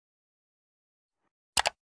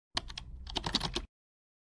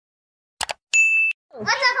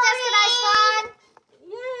What's up, Jessica Squad?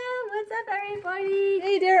 Yeah, what's up, everybody?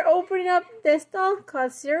 Hey, they're opening up this doll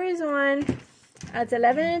called Series 1. It's an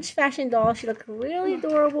 11-inch fashion doll. She looks really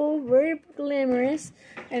adorable, very glamorous.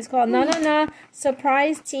 And it's called Na Na Na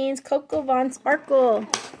Surprise Teens Coco Von Sparkle.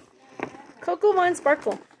 Coco Von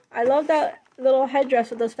Sparkle. I love that little headdress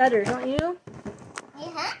with those feathers, don't you?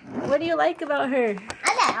 Yeah. What do you like about her?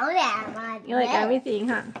 I don't know. You like everything,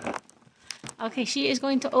 huh? Okay, she is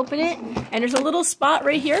going to open it. And there's a little spot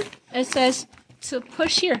right here. It says to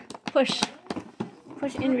push here. Push.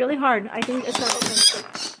 Push in really hard. I think it's not open.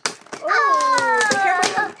 Oh! Be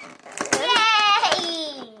careful.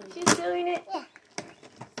 Yay! She's doing it. Yeah.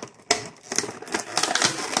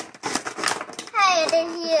 Hey, did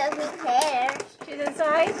you care? She's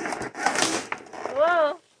inside.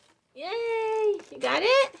 Whoa. Yay! You got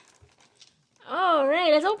it? All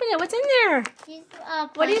right, let's open it. What's in there? She's a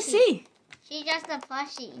plushie. What do you see? She's just a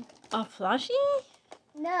plushie. A plushie?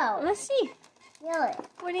 No. Let's see. Really?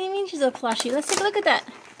 What do you mean she's a plushie? Let's take a look at that.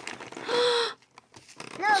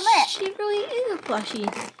 No, look. She really is a plushie.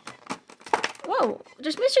 Whoa,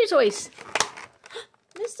 there's mystery toys.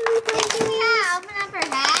 Mystery toys. Yeah, open up her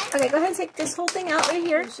head. Okay, go ahead and take this whole thing out right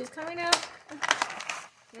here. She's coming out.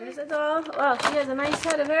 There's the doll. Wow, she has a nice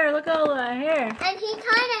head of hair. Look at all that hair. And she's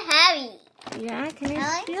kind of heavy. Yeah, can you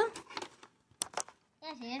feel?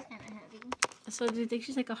 Yeah, she is kind of heavy. So do you think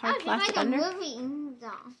she's like a hard She's plastic like a under? moving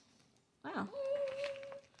doll. Wow.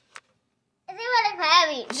 It's really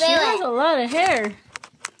heavy. She has a lot of hair.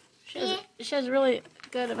 She has a really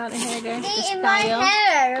good amount of hair there. See, in my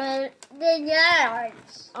hair, the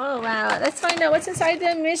yards. Oh, wow. Let's find out what's inside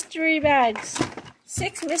the mystery bags.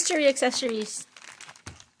 6 mystery accessories.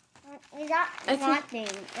 We got one thing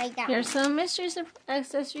like that. Here's some mystery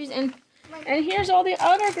accessories. And here's all the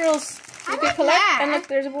other girls you can like collect. that. And look,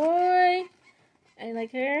 there's a boy. And you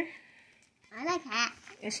like her? I like that.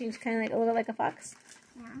 Yeah, she's kind of like a little like a fox.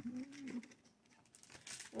 Yeah.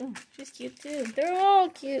 Oh, she's cute too. They're all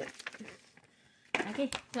cute.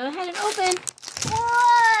 Okay, go ahead and open. Whoa!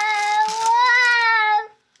 Whoa!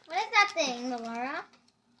 What is that thing, Laura?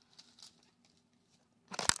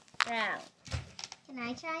 Wow. Can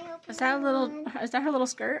I try opening Is that a little? one? Is that her little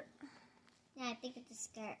skirt? Yeah, I think it's a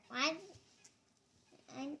skirt. Why?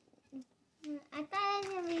 I thought it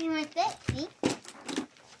would be more thick. See?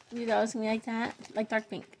 You thought it was gonna be like that, like dark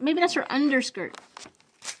pink. Maybe that's her underskirt.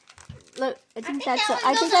 Look, I think that's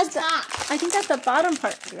the bottom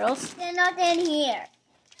part, girls. They're not in here.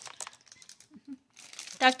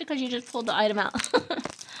 That's because you just pulled the item out. Oh.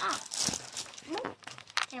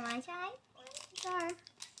 Can I try? Sure.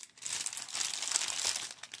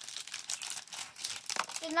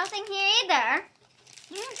 There's nothing here either.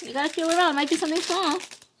 You gotta feel around. Might be something small.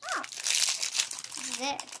 Oh. This is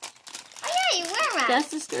it. Oh yeah, you wear that. That's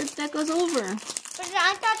the skirt that goes over. But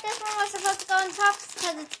I thought this one was supposed to go on top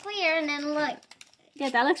because it's clear, and then look. Yeah,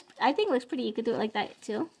 that looks. I think it looks pretty. You could do it like that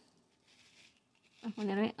too. Oh,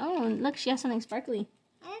 and look, she has something sparkly.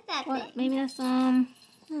 What is that What? thing? Maybe that's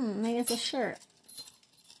maybe it's a shirt.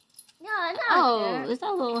 No, it's not. Oh, is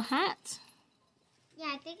that a little hat?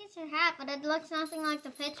 Yeah, I think it's her hat, but it looks nothing like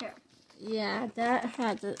the picture. Yeah, that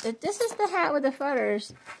hat. If this is the hat with the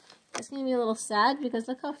feathers, it's gonna be a little sad because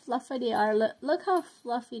look how fluffy they are. Look how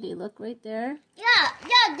fluffy they look right there. Yeah,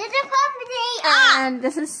 this is puppy. And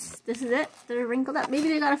this is it. They're wrinkled up. Maybe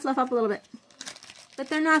they gotta fluff up a little bit, but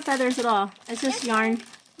they're not feathers at all. It's just yarn,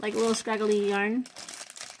 like a little scraggly yarn.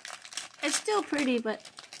 It's still pretty, but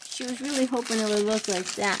she was really hoping it would look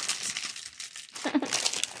like that.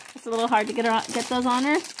 It's a little hard to get those on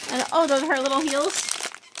her. And oh, those are her little heels.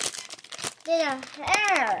 Their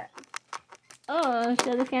hair. Oh, she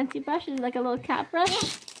has a fancy brush. It's like a little cat brush.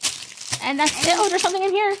 And that's it. Oh, there's something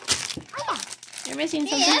in here. Oh yeah. You're missing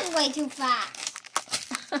She something. is way too fast.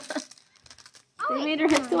 They made her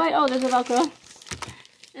hips too wide. Oh, there's a Velcro.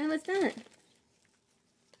 And what's that?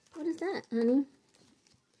 What is that, honey?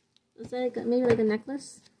 Is that like maybe like a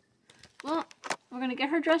necklace? Well, we're going to get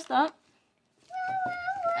her dressed up.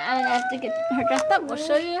 And after get her dressed up, we'll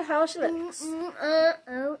show you how she looks.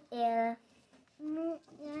 Oh yeah. I'm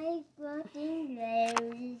walking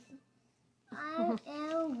roads. I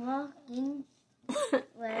am walking.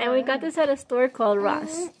 And we got this at a store called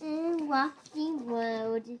Ross. Walking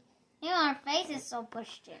road. You know, her face is so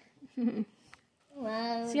pushed in.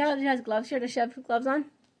 Wow. See how she has gloves here? Does she have gloves on?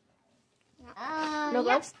 No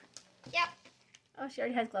gloves? Yep. Oh, she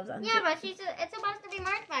already has gloves on. Yeah, but it's supposed to be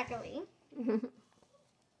marked properly.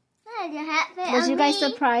 Your hat fit Was on you guys me?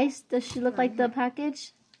 surprised? Does she look like the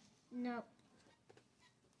package? No.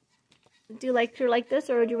 Do you like her like this,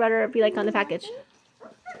 or would you rather it be like on the package?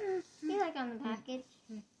 Be like on the package.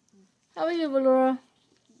 How are you, Valora?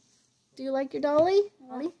 Do you like your dolly?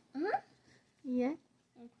 Dolly? Uh-huh. Yeah.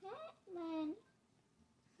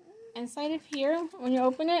 Inside of here, when you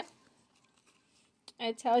open it,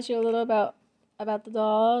 it tells you a little about the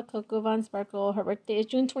doll, Coco Von Sparkle. Her birthday is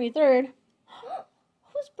June 23rd.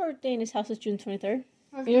 Whose birthday in this house is June 23rd?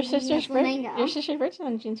 Your sister's birthday. Your sister's birthday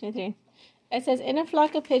on June 23rd. It says, "In a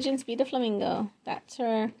flock of pigeons, be the flamingo." That's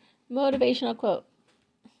her motivational quote.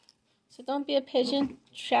 So don't be a pigeon.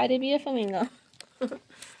 Try to be a flamingo.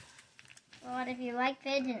 What if you like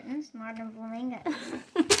pigeons more than flamingos?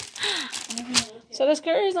 So the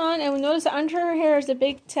skirt is on, and we notice that under her hair is a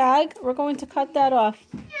big tag. We're going to cut that off.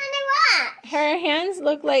 Her hands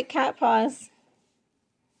look like cat paws.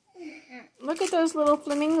 Look at those little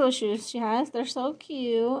flamingo shoes she has. They're so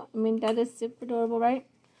cute. I mean, that is super adorable, right?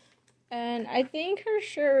 And I think her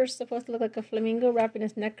shirt is supposed to look like a flamingo wrapping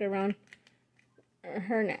his neck around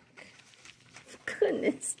her neck.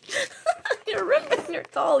 Goodness. You're ripping your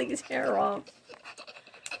dolly's hair off.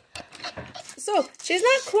 So, she's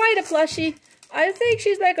not quite a plushie. I think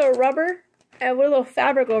she's like a rubber and with a little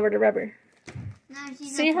fabric over the rubber. No,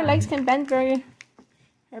 she's See, her legs can bend very...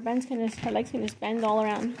 Her legs can just bend all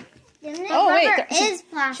around. Oh, wait.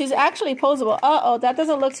 She's actually posable. Uh-oh, that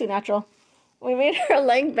doesn't look too natural. We made her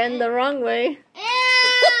leg bend the wrong way. Ew!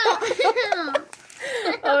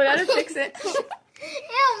 Oh, we gotta fix it.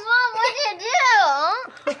 Ew, Mom, what'd you do?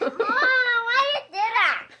 Mom, why did you do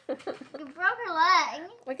that? You broke her leg.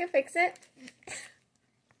 We can fix it.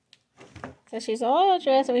 So she's all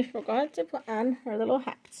dressed, and we forgot to put on her little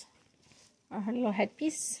hat. Or her little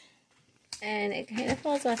headpiece. And it kind of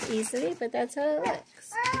falls off easily, but that's how it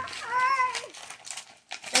looks.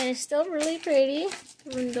 And it's still really pretty,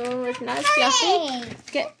 even though it's not fluffy.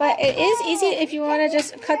 But it is easy if you want to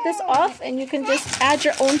just cut this off, and you can just add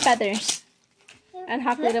your own feathers and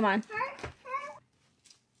hot glue them on.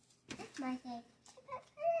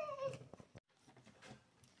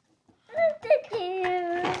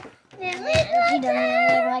 She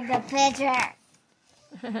doesn't like the picture.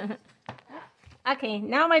 Okay,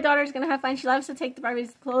 now my daughter's gonna have fun. She loves to take the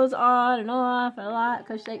Barbie's clothes on and off a lot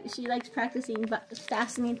because she likes practicing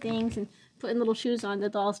fastening things and putting little shoes on the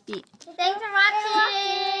doll's feet. Thanks for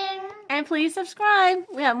watching. And please subscribe.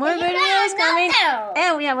 We have more videos coming.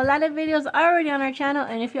 And we have a lot of videos already on our channel.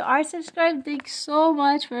 And if you are subscribed, thanks so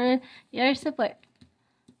much for your support.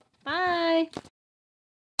 Bye.